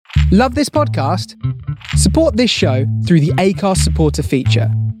Love this podcast? Support this show through the Acast supporter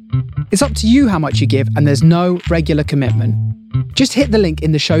feature. It's up to you how much you give, and there's no regular commitment. Just hit the link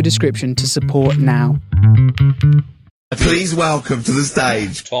in the show description to support now. Please welcome to the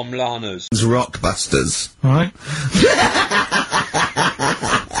stage Tom Larners. Rockbusters. Right.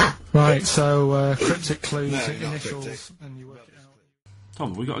 Right, so cryptic clues, initials, cryptic. and you work it out. Tom,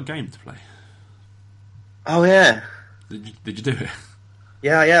 have we got a game to play? Oh yeah, Did you do it?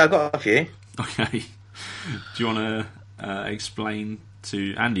 yeah, I got a few. Okay. Do you want to explain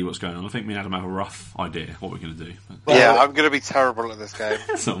to Andy what's going on? I think me and Adam have a rough idea what we're going to do. But Yeah, I'm going to be terrible at this game.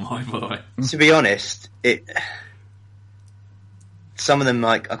 so am I, by the way. To be honest, some of them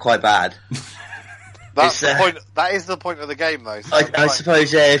are quite bad. That's It's, the point. That is the point of the game, though. So I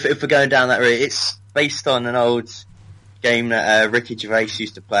suppose, yeah, if we're going down that route, it's based on an old game that Ricky Gervais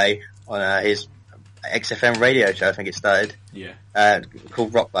used to play on his XFM radio show. I think it started. Yeah.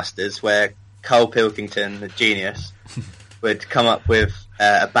 Called Rockbusters, where Carl Pilkington, the genius, would come up with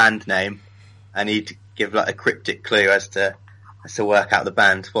a band name, and he'd give a cryptic clue as to work out the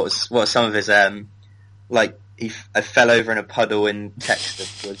band. What was some of his I fell over in a puddle in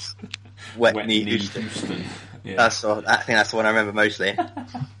Texas was Whitney Houston. Yeah. I think that's the one I remember mostly.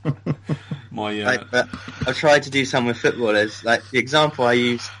 But I've tried to do some with footballers. Like the example I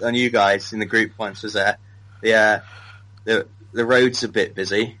used on you guys in the group once was the road's a bit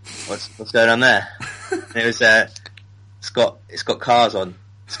busy. What's going on there? And it was it's got cars on.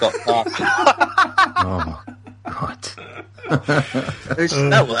 Scott Carson. Oh God.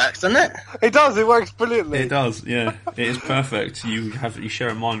 That works, doesn't it? It does. It works brilliantly. It does, yeah. It is perfect. You share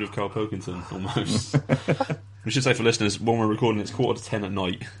a mind with Carl Pilkington, almost. We should say for listeners, when we're recording, it's 9:45 at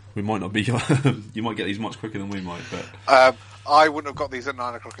night. We might not be... you might get these much quicker than we might, but... I wouldn't have got these at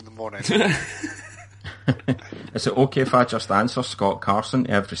 9 o'clock in the morning. Is it okay if I just answer Scott Carson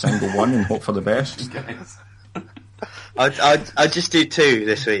to every single one and hope for the best? I'll just do two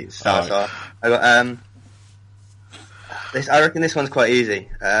this week. To start off. I got I reckon this one's quite easy.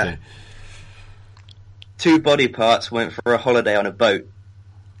 Okay. Two body parts went for a holiday on a boat,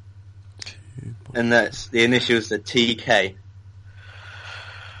 and that's the initials are TK.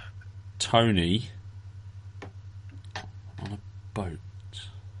 Tony on a boat.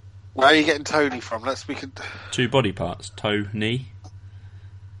 Where are you getting Tony from? Two body parts. Toe, knee.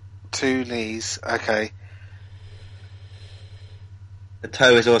 Two knees. Okay. The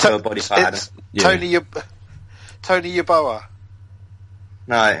toe is also a body part. It's Yeah. Tony Yeboah.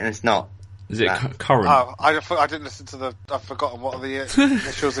 No, and it's not. Is it No. current? Oh, I didn't listen to the... I've forgotten what are the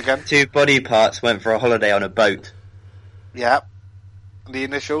initials again. Two body parts went for a holiday on a boat. Yeah. The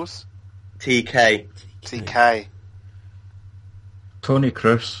initials? TK. TK. Tony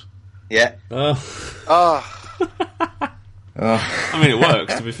Cruz. Yeah. Oh. I mean, it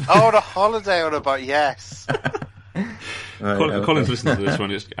works. To be fair. Oh, on a holiday on a boat, yes. Colin's listened to this one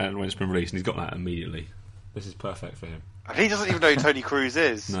when it's been released, and he's got that immediately. This is perfect for him. And he doesn't even know who Tony Cruz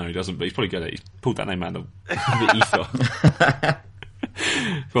is. No, he doesn't, but he's probably good at it. He's pulled that name out of the ether.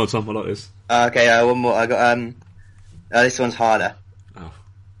 Go on, Tom, I like this. Okay, one more. I got this one's harder. Oh.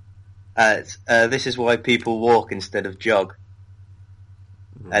 This is why people walk instead of jog.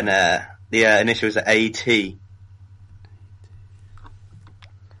 Right. And the initials are AT.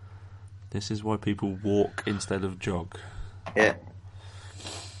 This is why people walk instead of jog. Yeah.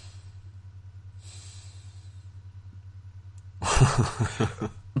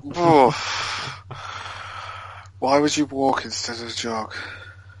 Oh. Why would you walk instead of jog?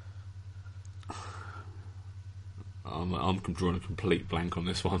 I'm drawing a complete blank on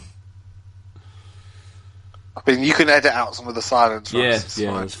this one. I mean, you can edit out some of the silence. Yeah, It's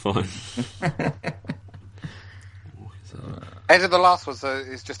that's fine. Edit the last one, so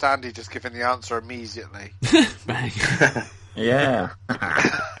it's just Andy just giving the answer immediately. Bang. Yeah.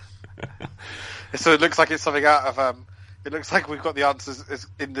 So it looks like it's something out of it looks like we've got the answers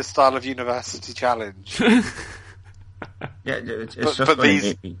in the style of University Challenge. Yeah, it's But- just but going these-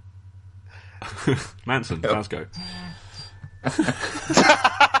 to make me... Manson, Glasgow.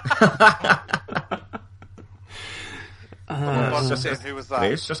 Who was that?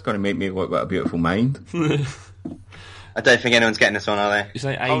 It's just going to make me look like a beautiful mind. I don't think anyone's getting this one, are they? You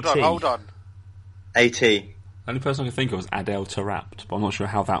say AT? Hold on. AT. Only person I can think of is Adele Tarapt, but I'm not sure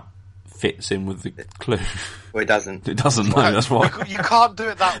how that fits in with the clue. Well, it doesn't. It doesn't, no, that's why. You can't do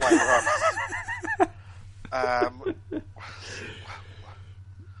it that way, Rob.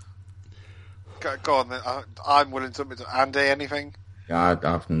 Go on then. I'm willing to admit to Andy. Anything? I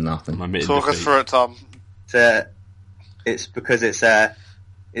have nothing. I'm admitting Talk us defeat. through it, Tom. It's because it's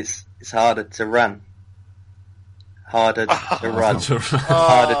harder to run. harder to run. To run.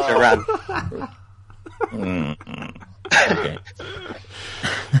 Harder to run. Okay.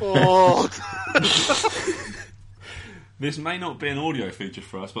 Oh. This may not be an audio feature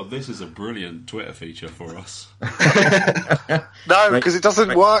for us, but this is a brilliant Twitter feature for us. No, because it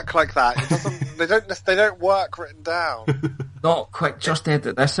doesn't work like that. It doesn't. They don't work written down. No, quick, just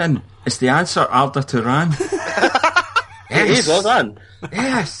edit this in. It's the answer, Arda Turan. It is, well done.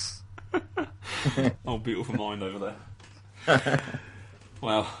 Yes. Oh, beautiful mind over there.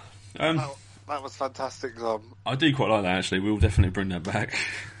 Wow. That was fantastic, Tom. I do quite like that, actually. We'll definitely bring that back.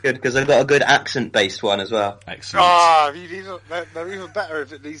 Good, because I've got a good accent-based one as well. Excellent. They're even better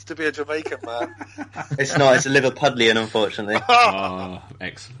if it needs to be a Jamaican man. It's not, it's a Liverpudlian, unfortunately.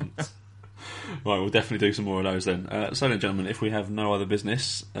 Excellent. Right, we'll definitely do some more of those then. So then, gentlemen, if we have no other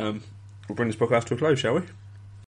business, we'll bring this podcast to a close, shall we?